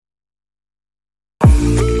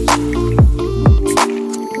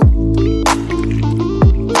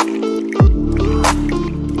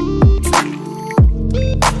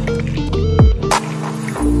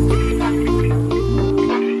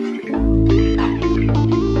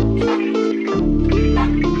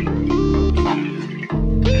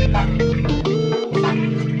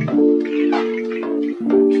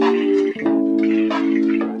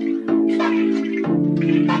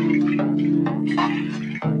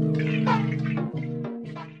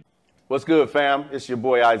What's good, fam? It's your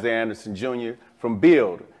boy Isaiah Anderson Jr. from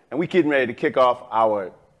Build, and we getting ready to kick off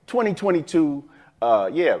our 2022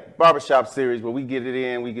 barbershop series where we get it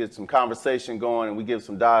in, we get some conversation going, and we give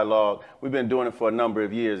some dialogue. We've been doing it for a number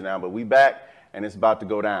of years now, but we back, and it's about to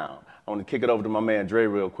go down. I want to kick it over to my man Dre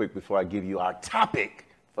real quick before I give you our topic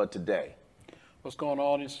for today. What's going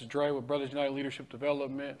on? This is Dre with Brothers United Leadership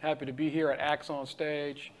Development. Happy to be here at Axe on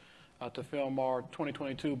Stage to film our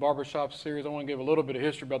 2022 Barbershop Series. I want to give a little bit of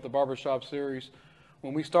history about the Barbershop Series.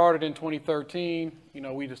 When we started in 2013,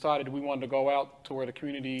 we decided we wanted to go out to where the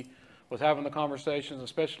community was having the conversations,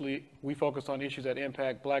 especially we focused on issues that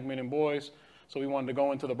impact black men and boys. So we wanted to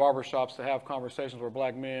go into the barbershops to have conversations where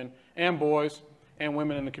black men and boys and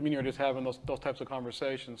women in the community are just having those types of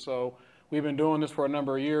conversations. So we've been doing this for a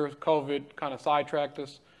number of years. COVID kind of sidetracked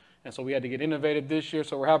us, and so we had to get innovative this year.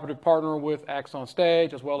 So we're happy to partner with Axe on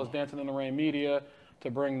Stage as well as Dancing in the Rain Media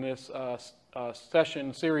to bring this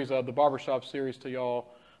session series of the Barbershop Series to y'all.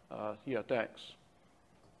 Thanks.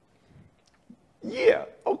 Yeah,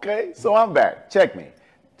 okay, so I'm back. Check me.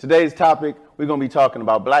 Today's topic, we're going to be talking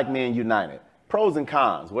about Black Men United. Pros and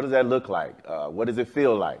cons. What does that look like? What does it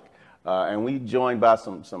feel like? And we joined by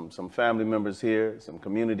some family members here, some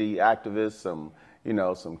community activists, some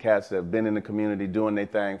cats that have been in the community doing their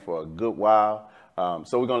thing for a good while.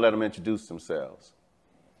 So we're going to let them introduce themselves.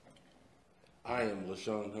 I am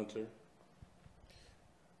LaShawn Hunter.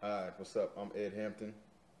 Hi, what's up? I'm Ed Hampton.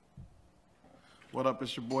 What up?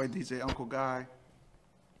 It's your boy DJ Uncle Guy.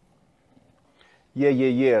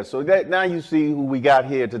 Yeah. So now you see who we got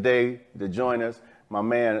here today to join us. My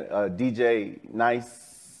man, DJ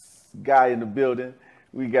Nice Guy in the building.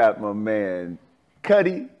 We got my man,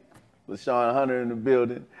 Cuddy, LaShawn Hunter in the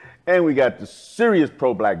building. And we got the serious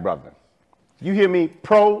pro-black brother. You hear me?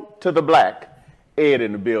 Pro to the black, Ed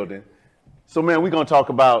in the building. So, man, we're going to talk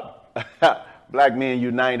about Black Men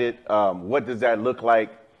United. What does that look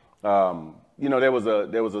like? There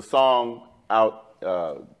was a song out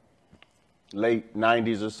late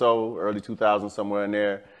 90s or so, early 2000s, somewhere in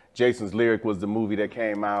there. Jason's Lyric was the movie that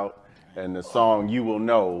came out, and the song You Will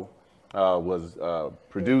Know was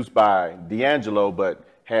produced by D'Angelo, but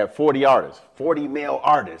had 40 artists, 40 male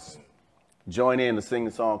artists join in to sing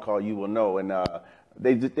the song called You Will Know. And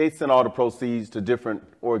they sent all the proceeds to different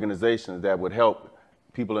organizations that would help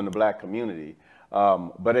people in the black community.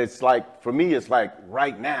 But it's like, for me, it's like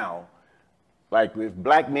right now, like if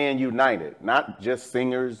Black Men United, not just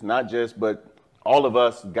singers, but all of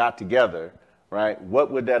us got together, right? What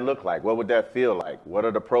would that look like? What would that feel like? What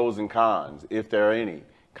are the pros and cons, if there are any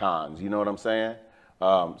cons? You know what I'm saying?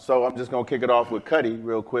 So I'm just gonna kick it off with Cuddy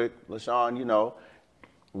real quick. LaShawn,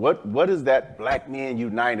 what is that Black Men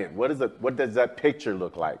United? What does that picture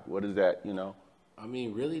look like? What is that, I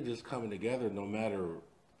mean, really just coming together no matter,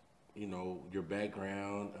 your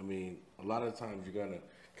background. I mean, a lot of times you're gonna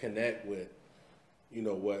connect with,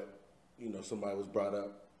 what, somebody was brought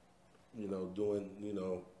up, doing,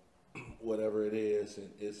 whatever it is, and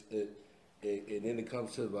and then it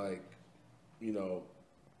comes to like,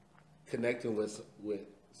 connecting with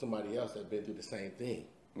somebody else that's been through the same thing.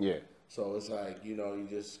 Yeah. So it's like, you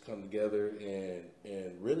just come together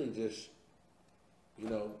and really just,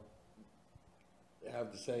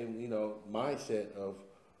 have the same, mindset of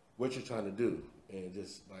what you're trying to do and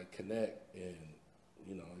just like connect and,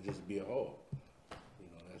 just be a whole.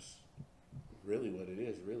 That's really what it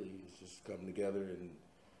is, really. It's just coming together and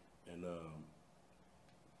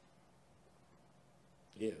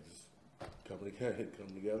just come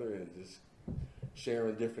together and just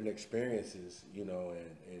sharing different experiences, and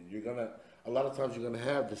you're gonna, a lot of times you're gonna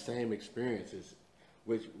have the same experiences,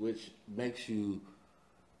 which makes you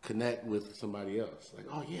connect with somebody else. Like,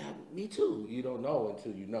 oh yeah, me too. You don't know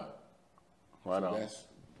until you know. Right on. That's,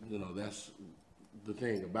 that's the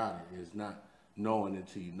thing about it, is not knowing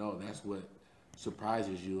until you know. That's what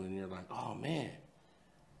surprises you, and you're like, oh man,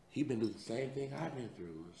 he been through the same thing I've been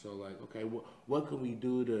through. So like, okay, what can we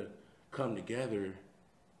do to come together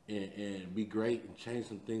and be great and change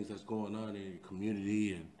some things that's going on in your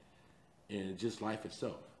community and just life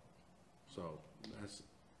itself. So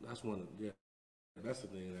that's one of, that's the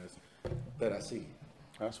thing that I see.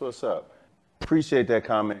 That's what's up. Appreciate that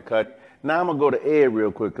comment, Cut. Now I'm gonna go to Ed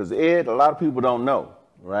real quick, because Ed, a lot of people don't know,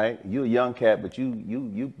 right? You a young cat, but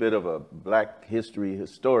you bit of a black history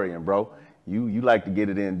historian, bro. You like to get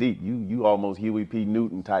it in deep. You almost Huey P.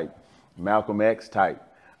 Newton type, Malcolm X type.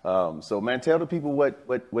 So man, tell the people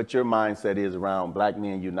what your mindset is around Black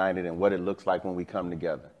Men United and what it looks like when we come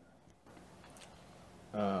together.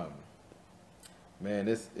 Man,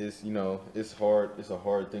 it's you know, it's hard. It's a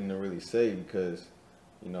hard thing to really say because,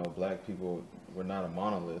 you know, black people, we're not a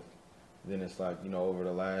monolith. Then it's like, you know, over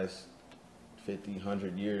the last 50,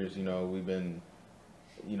 100 years, you know, we've been,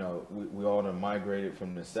 you know, we all done migrated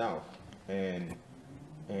from the South, and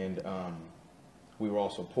we were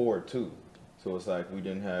also poor too. So it's like we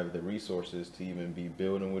didn't have the resources to even be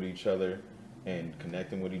building with each other and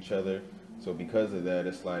connecting with each other. So because of that,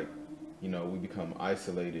 it's like, you know, we become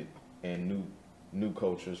isolated, and new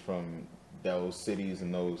cultures from those cities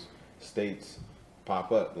and those states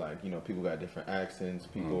pop up. Like, you know, people got different accents,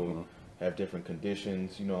 people have different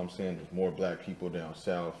conditions, you know what I'm saying? There's more black people down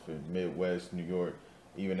south in Midwest, New York,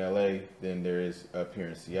 even LA than there is up here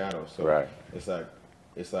in Seattle. So Right. it's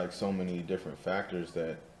like so many different factors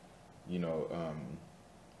that, you know,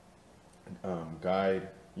 guide,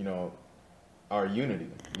 you know, our unity,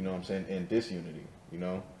 you know what I'm saying, and disunity, you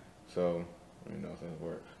know? So, I don't know if that's a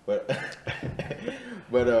word,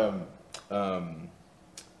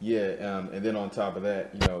 and then on top of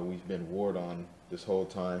that, you know, we've been warred on this whole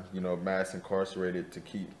time, you know, mass incarcerated to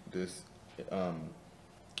keep this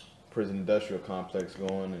prison industrial complex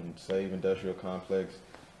going, and slave industrial complex,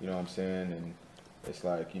 you know what I'm saying? And it's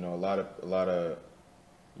like, you know, a lot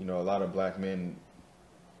of black men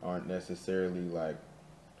aren't necessarily like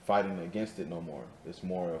fighting against it no more. It's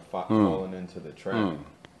more of falling into the trap.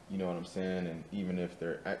 You know what I'm saying? And even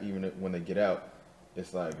when they get out,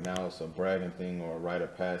 it's like now it's a bragging thing or a rite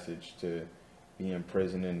of passage to be in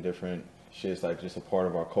prison and different shit. It's like just a part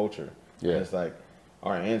of our culture. Yeah. And it's like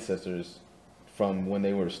our ancestors, from when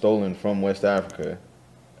they were stolen from West Africa,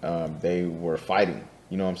 they were fighting.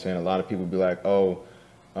 You know what I'm saying? A lot of people be like, oh,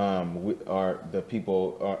 our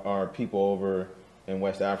people over in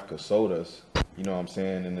West Africa sold us. You know what I'm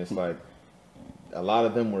saying? And it's like, a lot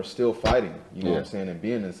of them were still fighting, you know what I'm saying, and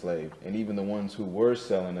being enslaved. And even the ones who were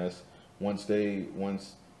selling us, once the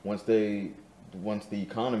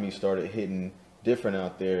economy started hitting different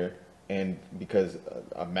out there, and because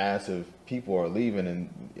a massive people are leaving and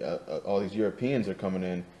all these Europeans are coming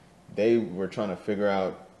in, they were trying to figure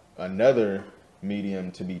out another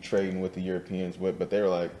medium to be trading with the Europeans with, but they were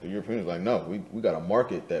like, the Europeans were like, no, we got a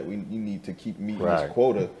market that you need to keep meeting this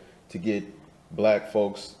quota to get black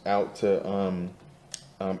folks out to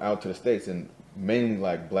the States, and mainly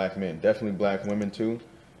like black men, definitely black women too,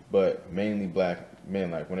 but mainly black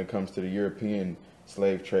men. Like when it comes to the European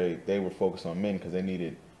slave trade, they were focused on men because they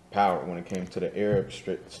needed power. When it came to the Arab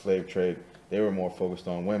slave trade, they were more focused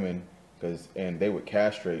on women and they would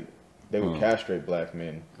castrate black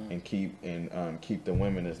men and keep the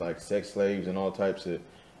women as like sex slaves and all types of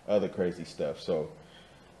other crazy stuff. So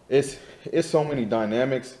it's so many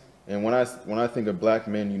dynamics. And when I think of Black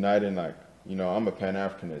Men United, like, you know, I'm a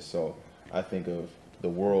Pan-Africanist, so I think of the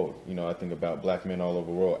world. You know, I think about black men all over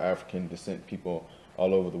the world, African descent people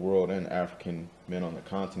all over the world, and African men on the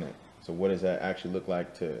continent. So what does that actually look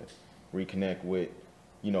like to reconnect with,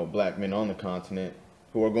 you know, black men on the continent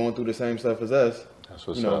who are going through the same stuff as us, That's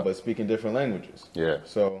what's you know, up. but speaking different languages. Yeah.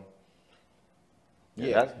 So,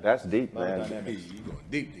 That's deep, a lot of man. dynamics. You going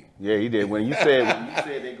deep. Yeah, he did. When you said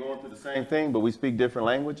they're going through the same thing, but we speak different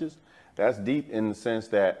languages, that's deep in the sense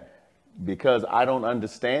that because I don't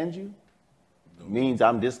understand you means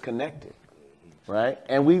I'm disconnected, right?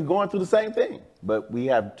 And we're going through the same thing, but we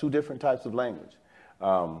have two different types of language.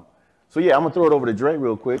 So yeah, I'm gonna throw it over to Dre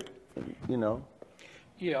real quick. You know,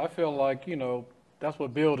 Yeah, I feel like, you know, that's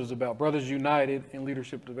what BUILD is about, Brothers United in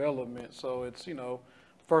Leadership Development. So it's, you know,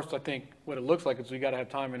 first I think what it looks like is we got to have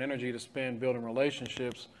time and energy to spend building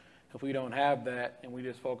relationships. If we don't have that and we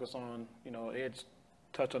just focus on, you know, Ed's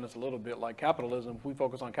touched on this a little bit, like capitalism. If we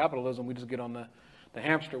focus on capitalism, we just get on the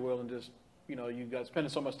hamster wheel and just, you know, you got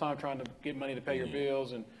spending so much time trying to get money to pay your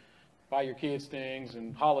bills and buy your kids things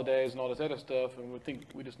and holidays and all this other stuff. And we think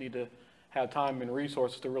we just need to have time and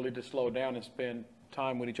resources to really just slow down and spend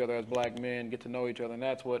time with each other as black men, get to know each other. And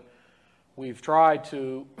that's what we've tried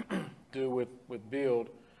to do with BUILD.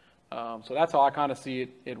 So that's how I kind of see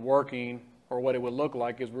it working, or what it would look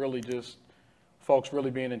like is really just folks really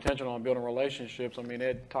being intentional on building relationships. I mean,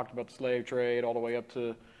 Ed talked about the slave trade all the way up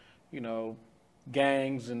to, you know,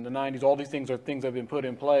 gangs in the 90s. All these things are things that have been put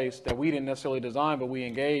in place that we didn't necessarily design, but we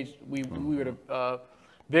engaged. We were the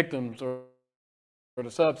victims or or the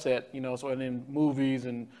subset, so and then movies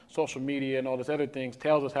and social media and all this other things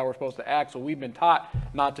tells us how we're supposed to act. So we've been taught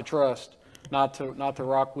not to trust, not to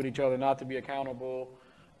rock with each other, not to be accountable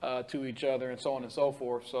to each other, and so on and so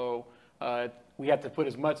forth. So we have to put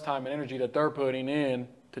as much time and energy that they're putting in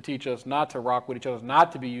to teach us not to rock with each other,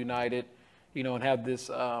 not to be united, and have this.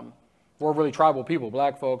 We're really tribal people.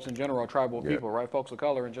 Black folks in general are tribal people, right? Folks of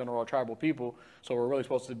color in general are tribal people. So we're really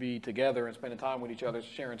supposed to be together and spending time with each other,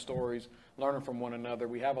 sharing stories, learning from one another.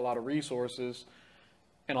 We have a lot of resources,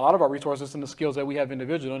 and a lot of our resources and the skills that we have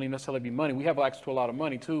individually don't even necessarily be money. We have access to a lot of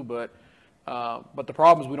money too, but the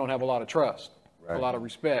problem is we don't have a lot of trust, a lot of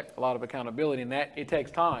respect, a lot of accountability, and that it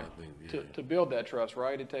takes time to build that trust,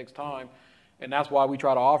 right? It takes time. And that's why we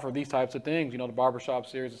try to offer these types of things, the barbershop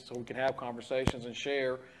series, so we can have conversations and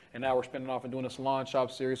share. And now we're spinning off and doing a salon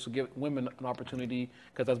shop series to give women an opportunity.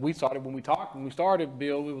 Because as we started, when we started,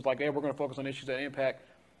 Bill, it was like, hey, we're going to focus on issues that impact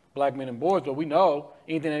black men and boys. But we know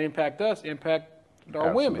anything that impact us impact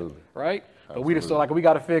our women, right? But we just feel like we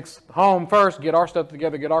got to fix home first, get our stuff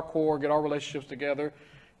together, get our core, get our relationships together.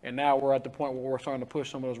 And now we're at the point where we're starting to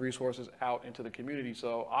push some of those resources out into the community.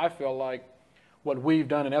 So I feel like what we've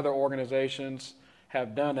done in other organizations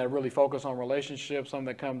have done that really focus on relationships. Some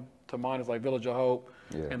that come to mind is like Village of Hope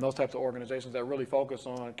and those types of organizations that really focus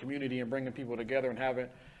on community and bringing people together and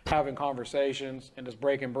having conversations and just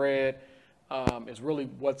breaking bread is really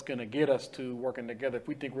what's going to get us to working together. If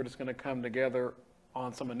we think we're just going to come together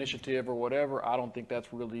on some initiative or whatever, I don't think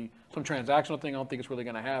that's really some transactional thing. I don't think it's really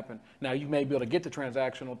going to happen. Now, you may be able to get to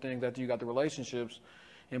transactional things after you got the relationships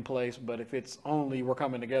in place, but if it's only we're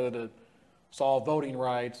coming together to solve voting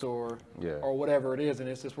rights or whatever it is, and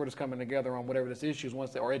it's just we're just coming together on whatever this issue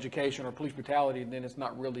is, or education or police brutality, then it's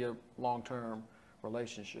not really a long-term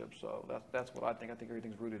relationship. So that's what I think. I think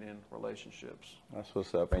everything's rooted in relationships. That's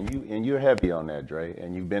what's up. And you're heavy on that, Dre,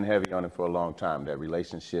 and you've been heavy on it for a long time, that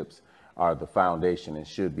relationships are the foundation and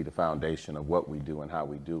should be the foundation of what we do and how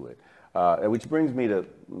we do it. Which brings me to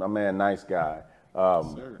my man, Nice Guy.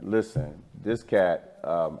 Listen, this cat,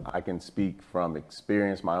 I can speak from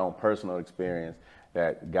experience, my own personal experience,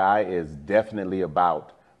 that Guy is definitely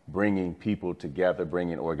about bringing people together,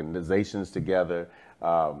 bringing organizations together,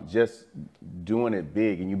 just doing it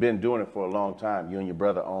big. And you've been doing it for a long time. You and your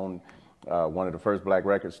brother own one of the first black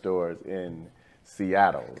record stores in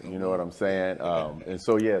Seattle, you know what I'm saying? And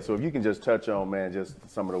so, so if you can just touch on, man, just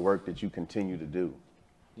some of the work that you continue to do.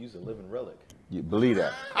 He's a living relic. You believe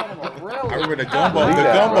that? I remember the gumbo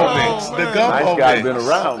mix. The gumbo Nice Guy's mix. been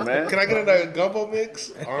around, man. Can I get another gumbo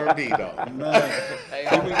mix? R&B though.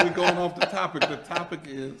 We going off the topic. The topic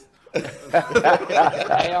is,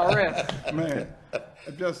 ARS. man,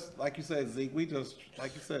 just like you said, Zeke,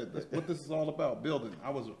 like you said, that's what this is all about, building. I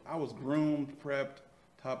was groomed, prepped,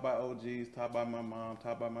 taught by OGs, taught by my mom,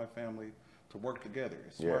 taught by my family to work together.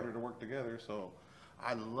 It's smarter to work together. So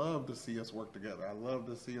I love to see us work together. I love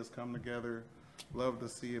to see us come together. Love to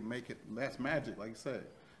see it make it. That's magic, like you said.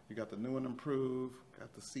 You got the new and improved,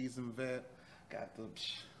 got the seasoned vet, got the.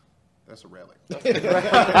 That's a relic. For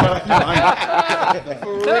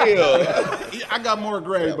real. I got more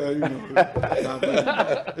gray, but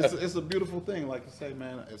it's a beautiful thing. Like you say,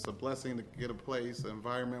 man, it's a blessing to get a place, an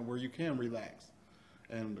environment where you can relax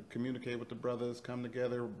and communicate with the brothers, come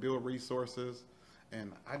together, build resources.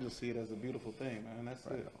 And I just see it as a beautiful thing, man. That's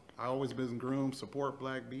it. I always been groomed, support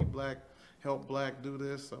black, be black, help black do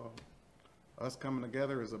this. So us coming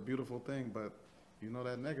together is a beautiful thing, but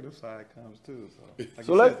that negative side comes too.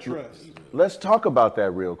 So let's talk about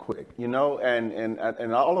that real quick. And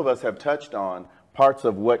all of us have touched on parts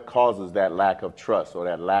of what causes that lack of trust or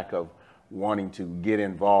that lack of wanting to get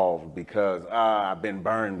involved because I've been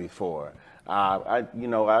burned before.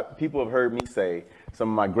 People have heard me say some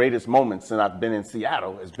of my greatest moments since I've been in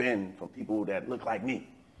Seattle has been from people that look like me.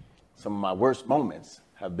 Some of my worst moments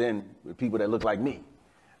have been with people that look like me.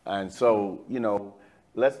 And so,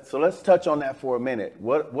 let's touch on that for a minute.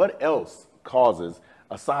 What else causes,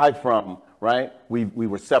 aside from, right, we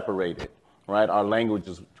were separated, right? Our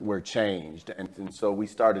languages were changed. And so we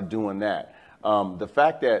started doing that. The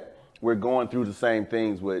fact that we're going through the same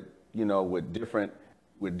things with different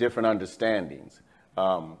understandings.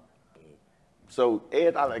 So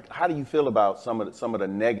Ed, how do you feel about some of the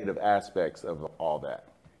negative aspects of all that?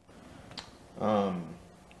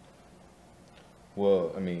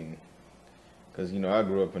 Well, I mean, because I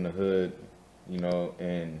grew up in the hood,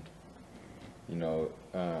 and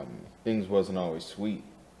things wasn't always sweet,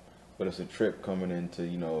 but it's a trip coming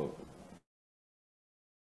into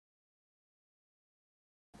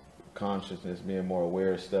consciousness, being more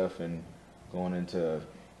aware of stuff, and going into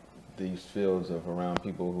these fields of around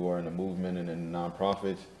people who are in the movement and in the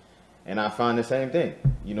nonprofits, And I find the same thing.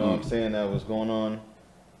 You know what I'm saying? That was going on,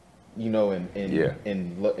 you know,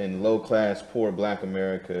 in low class, poor Black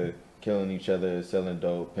America, killing each other, selling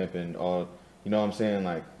dope, pimping, all. You know what I'm saying?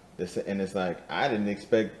 Like this, and it's like I didn't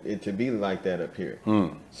expect it to be like that up here.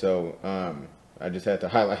 So I just had to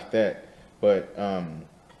highlight that. But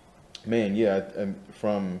man, yeah,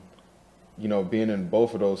 from you know being in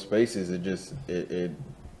both of those spaces,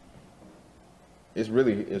 it's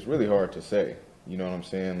really hard to say. You know what I'm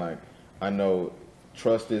saying? Like, I know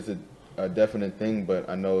trust is a definite thing, but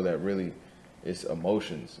I know that really it's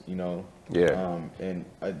emotions, you know? Yeah. And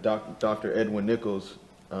Dr. Edwin Nichols,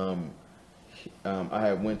 I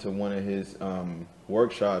had went to one of his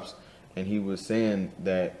workshops, and he was saying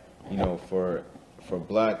that, you know, for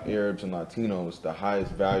Black, Arabs, and Latinos, the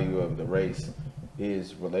highest value of the race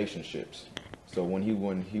is relationships. So when he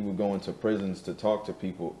would go into prisons to talk to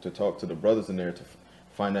people, to talk to the brothers in there to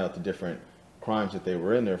find out the different crimes that they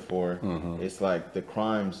were in there for, it's like the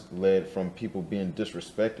crimes led from people being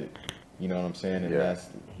disrespected. You know what I'm saying? And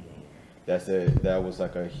that was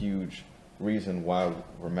like a huge reason why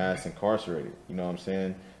we're mass incarcerated. You know what I'm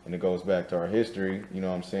saying? And it goes back to our history. You know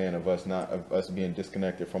what I'm saying? Of us being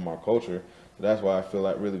disconnected from our culture. So that's why I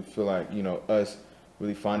really feel like you know us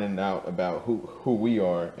really finding out about who we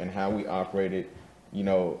are and how we operated. You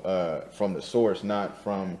know, from the source, not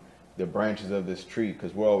from the branches of this tree,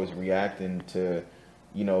 because we're always reacting to,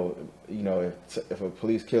 you know, if a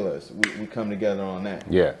police kill us, we come together on that.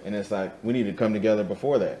 Yeah. And it's like we need to come together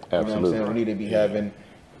before that. Absolutely. You know what I'm saying? We need to be having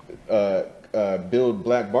Build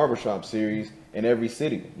Black Barbershop series in every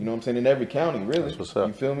city. You know what I'm saying? In every county, really. That's what's up.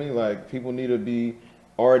 You feel me? Like people need to be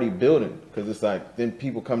already building, because it's like then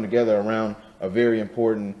people come together around a very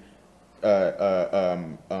important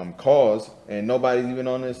cause, and nobody's even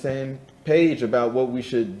on the same page about what we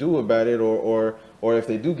should do about it, or if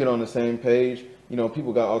they do get on the same page, you know,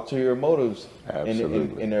 people got ulterior motives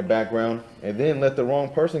in their background, and then let the wrong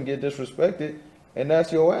person get disrespected, and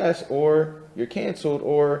that's your ass, or you're canceled,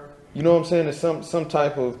 or you know what I'm saying? It's some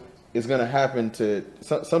type of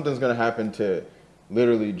something's gonna happen to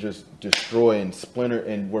literally just destroy and splinter,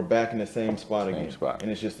 and we're back in the same spot again. And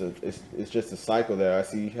it's just a cycle that I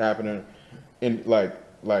see happening in like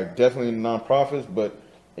definitely in nonprofits, but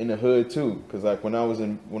in the hood too. Because like when I was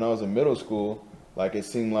in middle school, like it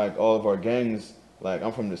seemed like all of our gangs, like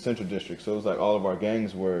I'm from the Central District, so it was like all of our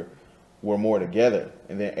gangs were more together.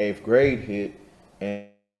 And then 8th grade hit, and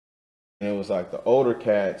it was like the older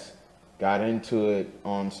cats got into it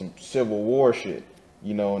on some Civil War shit,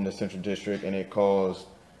 you know, in the Central District, and it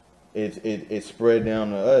spread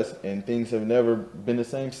down to us, and things have never been the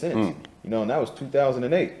same since. You know, and that was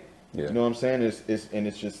 2008. Yeah. You know what I'm saying? It's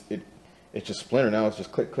just splintered now. It's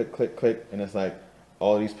just click, click, click, click, and it's like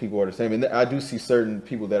all these people are the same. And I do see certain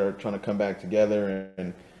people that are trying to come back together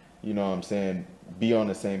and you know what I'm saying, be on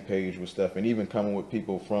the same page with stuff, and even coming with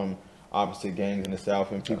people from opposite gangs in the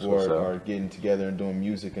South, and people are getting together and doing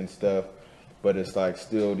music and stuff. But it's like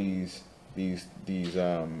still these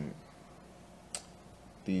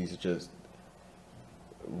just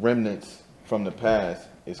remnants from the past.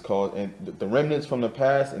 It's called, and the remnants from the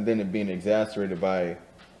past, and then it being exacerbated by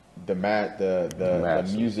the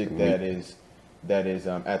music that is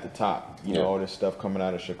at the top. You know, all this stuff coming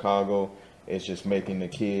out of Chicago. It's just making the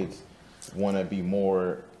kids want to be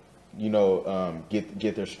more, you know,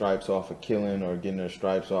 get their stripes off of killing, or getting their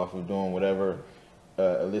stripes off of doing whatever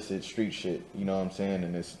illicit street shit. You know what I'm saying?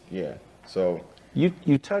 And it's So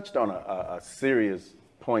you touched on a serious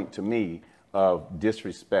point to me of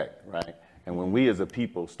disrespect, right? And when we as a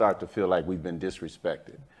people start to feel like we've been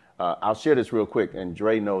disrespected. I'll share this real quick, and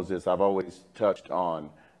Dre knows this. I've always touched on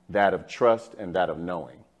that of trust and that of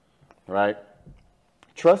knowing, right?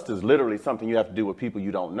 Trust is literally something you have to do with people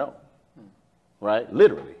you don't know, right?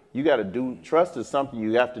 Literally. You got to do, trust is something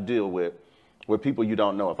you have to deal with people you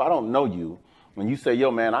don't know. If I don't know you, when you say,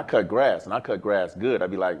 yo, man, I cut grass, and I cut grass good,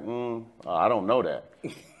 I'd be like, I don't know that.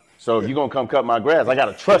 So if you're going to come cut my grass, I got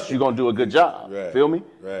to trust you're going to do a good job. Right. Feel me?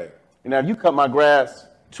 Right. And now if you cut my grass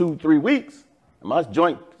 2-3 weeks, and my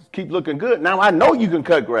joint keep looking good, now I know you can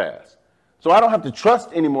cut grass. So I don't have to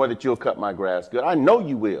trust anymore that you'll cut my grass good. I know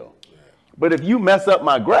you will. But if you mess up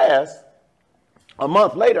my grass, a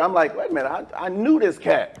month later, I'm like, wait a minute, I knew this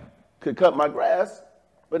cat could cut my grass,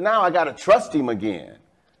 but now I got to trust him again,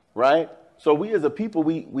 right? So we as a people,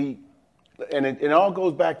 and it all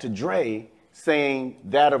goes back to Dre saying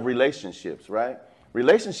that of relationships, right?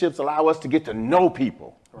 Relationships allow us to get to know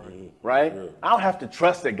people, right? Sure. I don't have to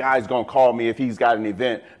trust that guy's going to call me if he's got an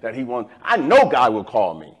event that he wants. I know Guy will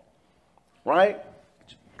call me, right?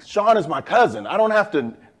 Sean is my cousin. I don't have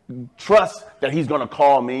to trust that he's going to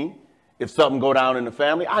call me if something go down in the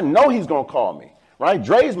family, I know he's gonna call me, right?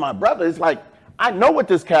 Dre's my brother. It's like, I know what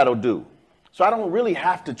this cat will do. So I don't really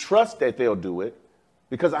have to trust that they'll do it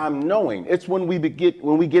because I'm knowing. It's when we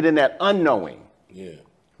get in that unknowing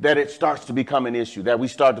that it starts to become an issue, that we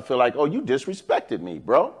start to feel like, oh, you disrespected me,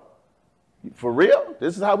 bro. For real?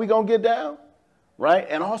 This is how we gonna get down? Right?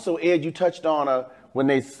 And also, Ed, you touched on when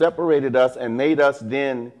they separated us and made us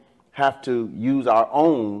then have to use our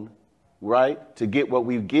own, right, to get what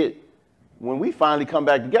we get. When we finally come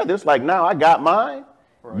back together, it's like, now I got mine.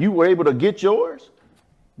 Right. You were able to get yours.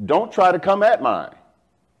 Don't try to come at mine,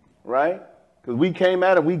 right? Because we came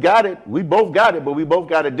at it, we got it, we both got it, but we both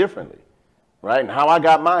got it differently, right? And how I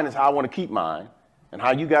got mine is how I want to keep mine, and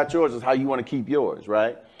how you got yours is how you want to keep yours,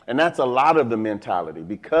 right? And that's a lot of the mentality,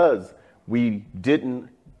 because we didn't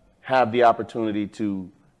have the opportunity to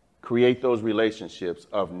create those relationships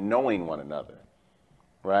of knowing one another,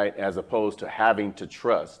 right? As opposed to having to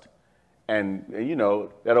trust. And you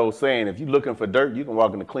know, that old saying, if you're looking for dirt, you can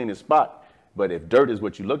walk in the cleanest spot. But if dirt is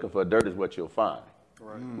what you're looking for, dirt is what you'll find.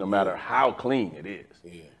 Right. No matter how clean it is.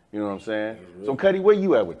 Yeah. You know what I'm saying? Really, so, Cuddy, where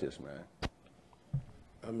you at with this, man?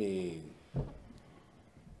 I mean,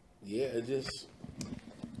 yeah, it just,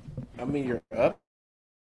 I mean, you're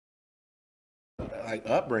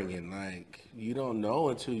upbringing, like, you don't know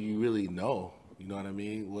until you really know, you know what I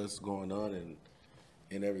mean, what's going on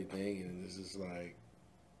and everything. And it's just like,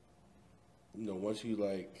 you know, once you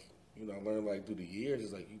like, you know, I learned like through the years,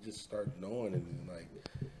 it's like you just start knowing and like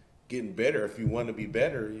getting better. If you want to be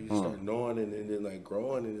better, you start knowing and then like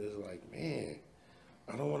growing, and it's like, man,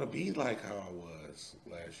 I don't want to be like how I was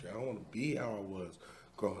last year. I don't want to be how I was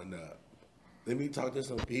growing up. Let me talk to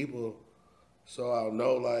some people so I'll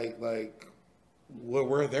know like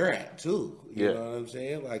where they're at too. You know what I'm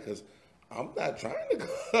saying? Like, cause I'm not trying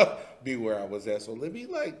to be where I was at. So let me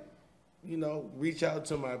like, you know, reach out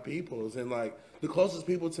to my peoples, and like the closest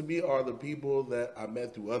people to me are the people that I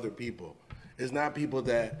met through other people. It's not people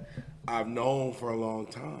that I've known for a long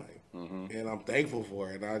time, and I'm thankful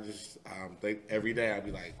for it. And I'm think every day I'd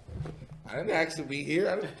be like, I didn't ask to be here.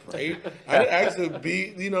 I didn't pray. I didn't ask to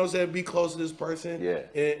be, you know what I'm saying, be close to this person. Yeah.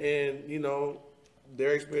 And you know,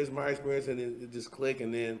 their experience, my experience, and it just click,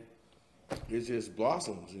 and then it just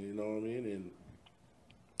blossoms. You know what I mean? And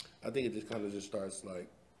I think it just kind of just starts like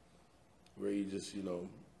where you just, you know,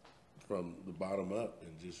 from the bottom up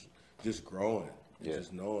and just growing and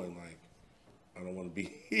just knowing like I don't want to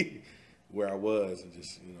be where I was, and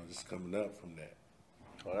just, you know, just coming up from that.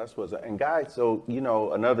 Well, that's what's up. And guys, so, you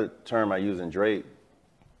know, another term I use in Dre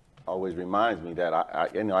always reminds me that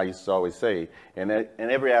I used to always say, in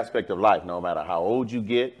every aspect of life, no matter how old you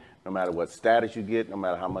get, no matter what status you get, no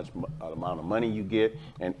matter how much amount of money you get,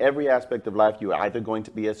 in every aspect of life, you're either going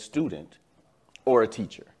to be a student or a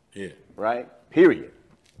teacher. Yeah. Right? Period.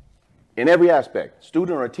 In every aspect,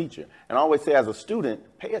 student or a teacher. And I always say, as a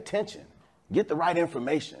student, pay attention. Get the right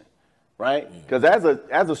information, right? Because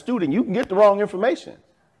as a student, you can get the wrong information.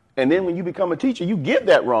 And then when you become a teacher, you give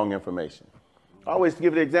that wrong information. I always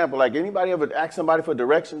give the example, like, anybody ever ask somebody for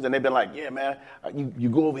directions and they've been like, yeah, man, you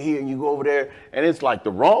go over here and you go over there, and it's like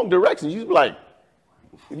the wrong directions. You be like,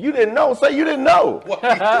 you didn't know, say you didn't know.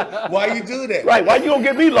 Why you do that? Right, why you gonna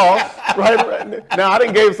get me lost? right? Now, I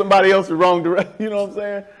didn't gave somebody else the wrong direction, you know what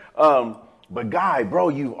I'm saying? But Guy, bro,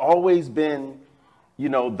 you've always been, you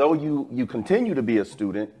know, though you continue to be a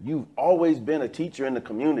student, you've always been a teacher in the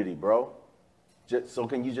community, bro. So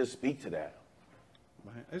can you just speak to that?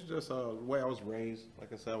 It's just the way I was raised.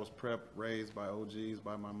 Like I said, I was raised by OGs,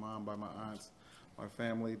 by my mom, by my aunts, my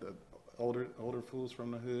family, the older fools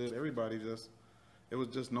from the hood. Everybody it was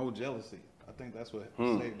just no jealousy. I think that's what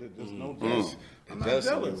saved it. Just no jealousy. I'm not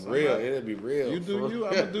jealous. Real. It'll be real. You do you,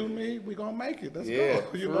 I'm gonna do me. We gonna make it. Let's go.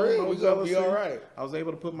 You know, real. No we jealousy. Gonna be all right. I was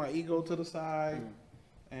able to put my ego to the side,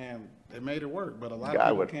 and it made it work. But a lot of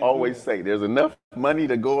people would can't always say, "There's enough money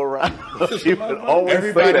to go around."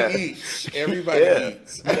 Everybody eats. Everybody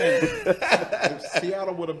eats. If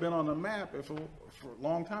Seattle would have been on the map for a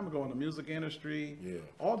long time ago in the music industry,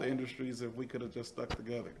 all the industries, if we could have just stuck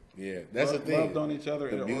together. Yeah, that's the thing. Loved on each other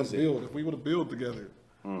and build. If we would have built together,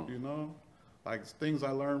 you know, like things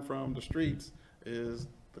I learned from the streets is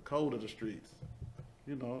the code of the streets.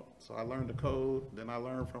 You know, so I learned the code. Then I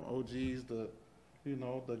learned from OGs you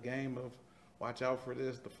know, the game of watch out for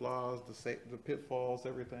this, the flaws, the pitfalls,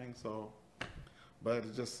 everything. So, but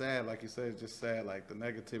it's just sad, like you said, it's just sad, like the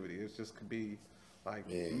negativity. It just could be like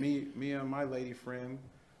me and my lady friend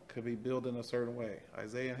could be building a certain way.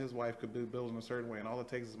 Isaiah and his wife could be building a certain way, and all it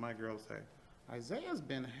takes is my girl to say, Isaiah's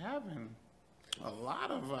been having a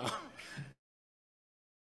lot of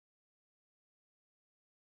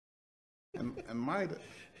and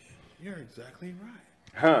you're exactly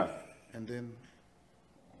right. Huh. And then,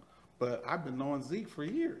 but I've been knowing Zeke for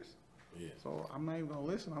years. Yeah. So I'm not even gonna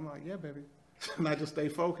listen. I'm like, yeah, baby. And I just stay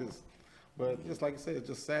focused. But just like you said, it's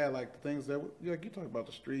just sad, like the things that, like you talk about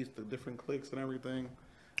the streets, the different cliques and everything.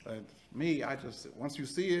 Me, I just, once you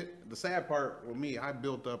see it, the sad part with me, I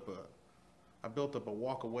built up a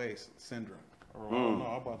walk away syndrome. Or, I don't know,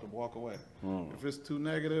 I'm about to walk away. If it's too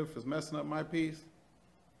negative, if it's messing up my peace,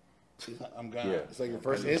 I'm gone. Yeah. It's like your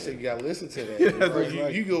first instinct. You gotta listen to that. Yeah, Before that's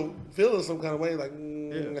right. you go feeling some kind of way. Like,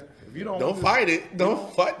 Yeah. If you don't don't want this- fight it.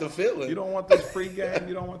 Don't fight the feeling. You don't want this free game,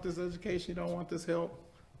 you don't want this education, you don't want this help.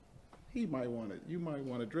 He might want it. You might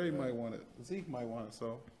want it. Dre might want it. Zeke might want it.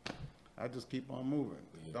 So I just keep on moving.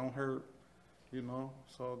 Don't hurt. You know,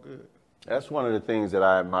 it's all good. That's one of the things that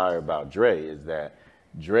I admire about Dre is that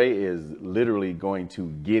Dre is literally going to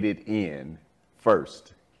get it in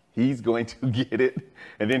first. He's going to get it,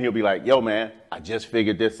 and then he'll be like, yo, man, I just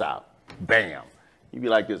figured this out. Bam. You'd be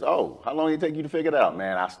like this, oh, how long did it take you to figure it out?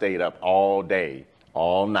 Man, I stayed up all day,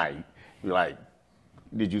 all night. You'd be like,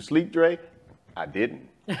 did you sleep, Dre? I didn't.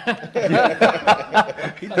 He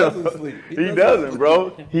doesn't sleep. He doesn't, bro.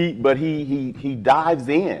 But he dives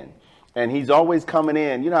in, and he's always coming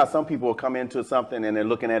in. You know how some people will come into something and they're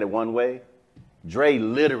looking at it one way? Dre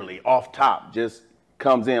literally off top just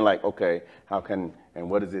comes in like, okay, and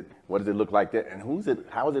what does it look like that? And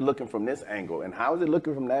how is it looking from this angle? And how is it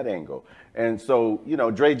looking from that angle? And so, you know,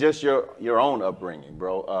 Dre, just your own upbringing,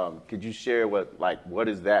 bro. Could you share what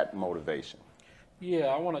is that motivation? Yeah,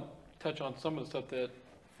 I want to touch on some of the stuff that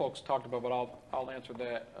folks talked about, but I'll answer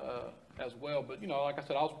that as well. But, you know, like I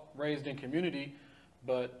said, I was raised in community,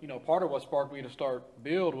 but, you know, part of what sparked me to start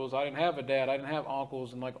Build was I didn't have a dad, I didn't have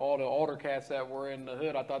uncles, and like all the older cats that were in the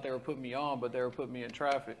hood, I thought they were putting me on, but they were putting me in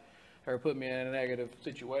traffic. They were putting me in a negative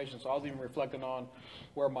situation. So I was even reflecting on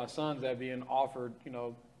where my son's at, being offered, you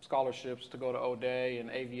know, scholarships to go to O'Day and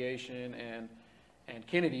aviation and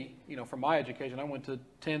Kennedy, you know, for my education. I went to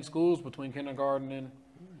 10 schools between kindergarten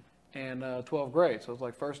and 12th grade. So it's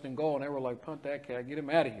like first and goal, and they were like, punt that cat, get him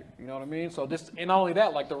out of here. You know what I mean? So this, and not only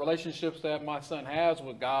that, like the relationships that my son has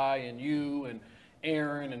with Guy and you and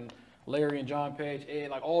Aaron and Larry and John Page, Ed,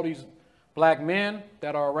 like all these black men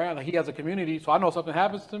that are around, like he has a community. So I know if something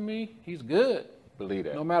happens to me, he's good. Believe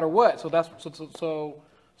that. No matter what. So that's,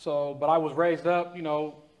 but I was raised up, you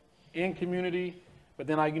know, in community, but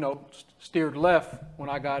then I, you know, steered left when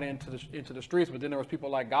I got into the streets. But then there was people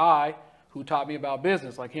like Guy, who taught me about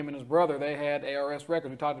business. Like him and his brother, they had ARS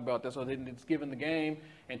Records. We talked about this. So it's giving the game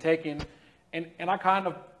and taking, and I kind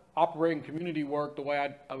of operate in community work the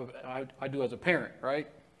way I do as a parent, right?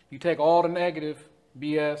 You take all the negative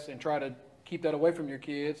BS and try to keep that away from your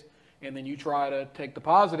kids, and then you try to take the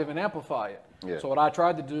positive and amplify it. Yeah. So what I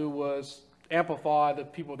tried to do was amplify the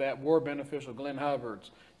people that were beneficial, Glenn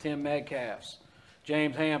Hubbards, Tim Metcalfs,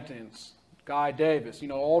 James Hamptons, Guy Davis, you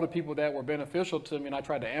know, all the people that were beneficial to me, and I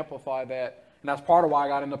tried to amplify that. And that's part of why I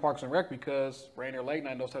got into Parks and Rec, because Rainier Late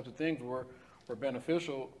Night and those types of things were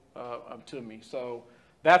beneficial to me. So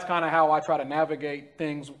that's kind of how I try to navigate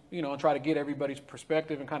things, you know, and try to get everybody's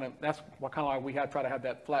perspective, and kind of that's what kind of like we try to have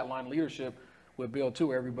that flatline leadership with Build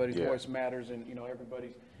too. Everybody's voice matters, and you know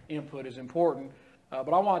everybody's input is important.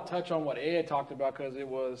 But I want to touch on what Ed talked about, because it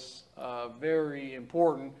was very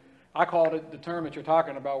important. I called it the term that you're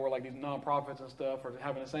talking about, where like these nonprofits and stuff are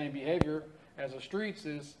having the same behavior as the streets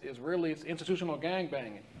is really, it's institutional gang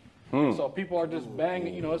banging. So people are just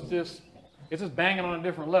banging, you know, it's just banging on a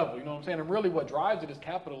different level. You know what I'm saying? And really what drives it is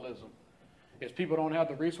capitalism. Is people don't have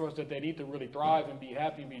the resource that they need to really thrive and be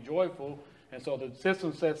happy and be joyful. And so the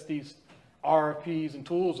system sets these RFPs and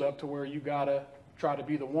tools up to where you gotta try to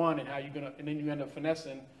be the one, and and then you end up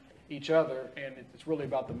finessing each other, and it's really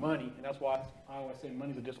about the money. And that's why I always say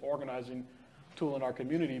money's a disorganizing tool in our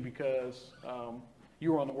community, because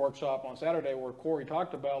you were on the workshop on Saturday where Corey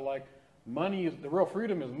talked about like money is, the real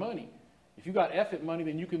freedom is money. If you got effort money,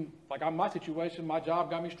 then you can, like on my situation, my job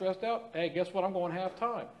got me stressed out. Hey, guess what? I'm going half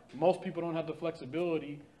time. Most people don't have the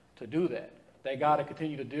flexibility to do that. They got to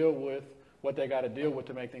continue to deal with what they got to deal with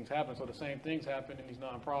to make things happen. So the same things happen in these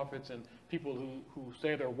nonprofits and people who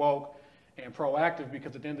say they're woke and proactive,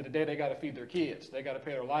 because at the end of the day, they got to feed their kids. They got to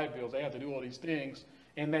pay their light bills. They have to do all these things.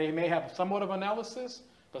 And they may have somewhat of analysis,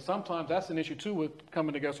 but sometimes that's an issue too with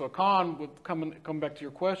coming together. So a con with coming back to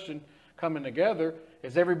your question, coming together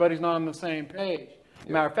is everybody's not on the same page.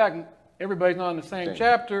 Matter of fact, everybody's not in the same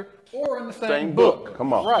chapter or in the same book.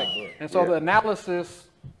 Come on. Right. And so the analysis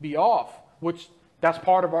be off, which that's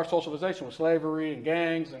part of our socialization with slavery and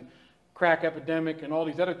gangs and crack epidemic and all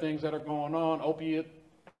these other things that are going on, opiate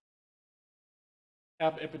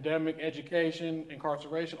epidemic, education,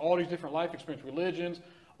 incarceration, all these different life experiences, religions,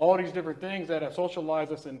 all these different things that have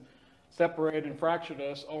socialized us and separated and fractured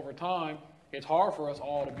us over time, it's hard for us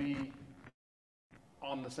all to be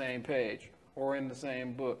on the same page or in the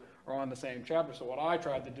same book or on the same chapter. So what I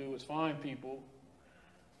tried to do is find people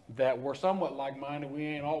that were somewhat like-minded.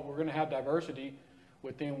 We're going to have diversity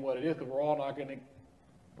within what it is, but we're all not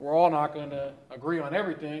going to agree on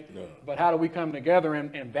everything. No. But how do we come together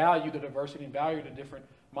and value the diversity and value the different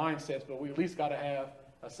mindsets? But we at least got to have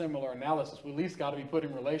a similar analysis. We at least got to be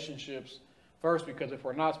putting relationships first, because if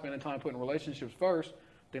we're not spending time putting relationships first,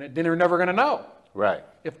 then they're never going to know. Right.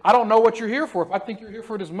 If I don't know what you're here for, if I think you're here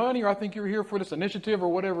for this money, or I think you're here for this initiative or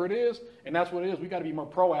whatever it is, and that's what it is, we got to be more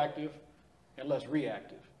proactive and less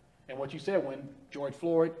reactive. And what you said, when George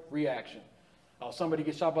Floyd, reaction. Somebody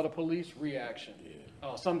gets shot by the police, reaction.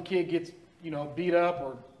 Some kid gets, beat up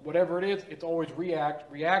or whatever it is, it's always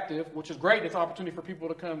reactive, which is great. It's an opportunity for people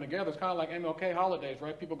to come together. It's kind of like MLK holidays,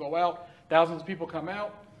 right? People go out, thousands of people come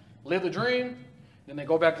out, live the dream, then they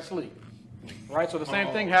go back to sleep. Right, so the same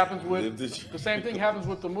thing happens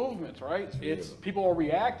with the movements, right? It's people are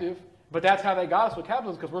reactive, but that's how they got us with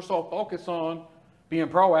capitalism, because we're so focused on being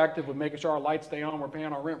proactive with making sure our lights stay on, we're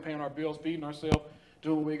paying our rent, paying our bills, feeding ourselves,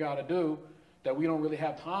 doing what we got to do, that we don't really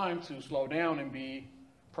have time to slow down and be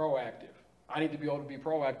proactive. I need to be able to be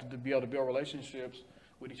proactive to be able to build relationships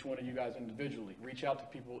with each one of you guys individually, reach out to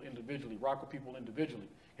people individually, rock with people individually.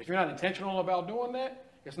 If you're not intentional about doing that,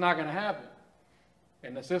 it's not going to happen.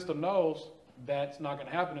 And the system knows that's not going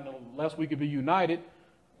to happen, and unless we can be united,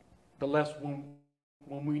 the less when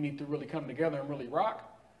we need to really come together and really rock,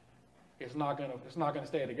 it's not going to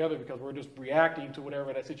stay together, because we're just reacting to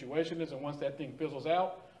whatever that situation is, and once that thing fizzles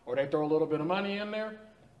out, or they throw a little bit of money in there,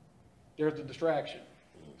 there's the distraction.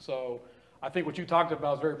 So I think what you talked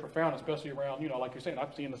about is very profound, especially around, like you're saying,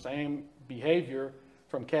 I've seen the same behavior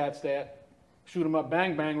from cats that shoot 'em up,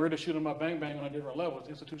 bang, bang, we're just shoot 'em up, bang, bang on a different level. It's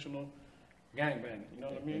institutional gangbang, you know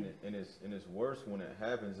what I mean? And it's worse when it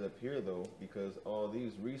happens up here, though, because all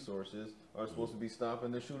these resources are supposed to be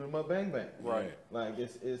stopping the shoot 'em up bang bang. Right. Like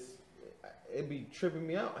it be tripping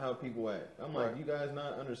me out how people act. I'm like, you guys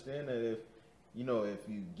not understand that if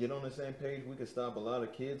you get on the same page, we could stop a lot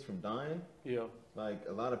of kids from dying. Yeah. Like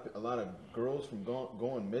a lot of girls from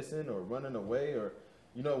going missing or running away, or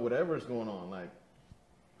whatever is going on. Like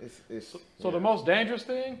it's So the most dangerous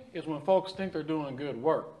thing is when folks think they're doing good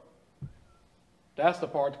work. That's the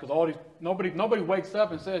part, because nobody wakes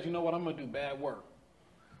up and says, you know what, I'm gonna do bad work,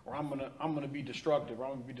 or I'm gonna be destructive, or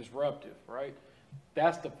I'm gonna be disruptive, right?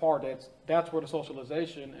 That's the part that's where the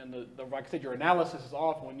socialization and the like I said, your analysis is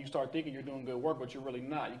off when you start thinking you're doing good work, but you're really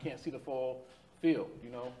not. You can't see the full field,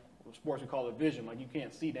 In sports we call it vision, like you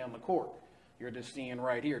can't see down the court. You're just seeing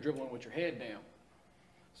right here, dribbling with your head down.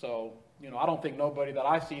 So, I don't think nobody that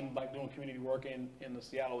I've seen like doing community work in the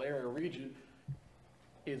Seattle area or region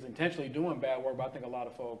is intentionally doing bad work, but I think a lot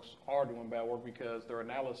of folks are doing bad work because their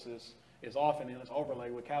analysis is often in its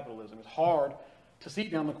overlay with capitalism. It's hard to see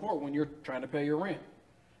down the court when you're trying to pay your rent,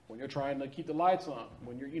 when you're trying to keep the lights on,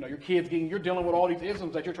 when your kids you're dealing with all these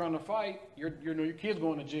isms that you're trying to fight. Your kid's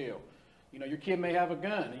going to jail. Your kid may have a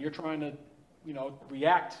gun, and you're trying to,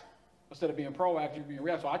 react instead of being proactive. You're being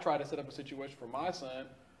reactive. So I try to set up a situation for my son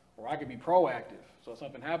where I can be proactive. So if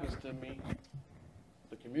something happens to me,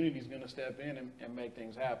 the community is going to step in and make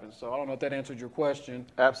things happen. So I don't know if that answered your question.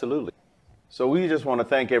 Absolutely. So we just want to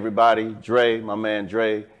thank everybody. Dre, my man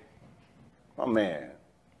Dre, my man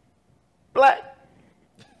Black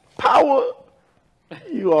Power.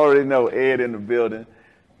 You already know Ed in the building.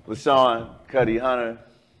 LaShawn, Cuddy Hunter,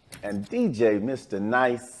 and DJ Mr.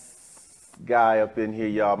 Nice Guy up in here,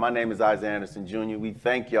 y'all. My name is Isaac Anderson Jr. We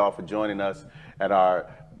thank y'all for joining us at our,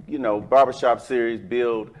 barbershop series.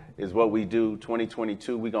 Build is what we do.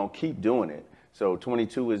 2022, we're going to keep doing it. So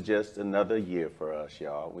 22 is just another year for us,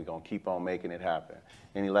 y'all. We're going to keep on making it happen.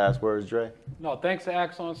 Any last words, Dre? No, thanks to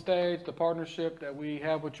Acts on Stage. The partnership that we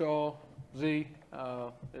have with y'all, Z,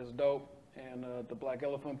 is dope. And the Black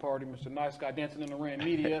Elephant Party, Mr. Nice Guy, Dancing in the Rain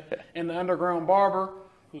Media, and the Underground Barber,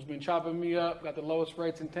 who's been chopping me up, got the lowest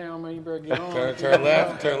rates in town, man. You better get on. Turn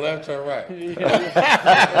left, turn right. You better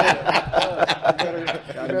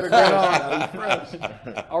get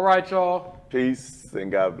on. All right, y'all. Peace and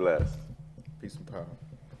God bless. Peace and power.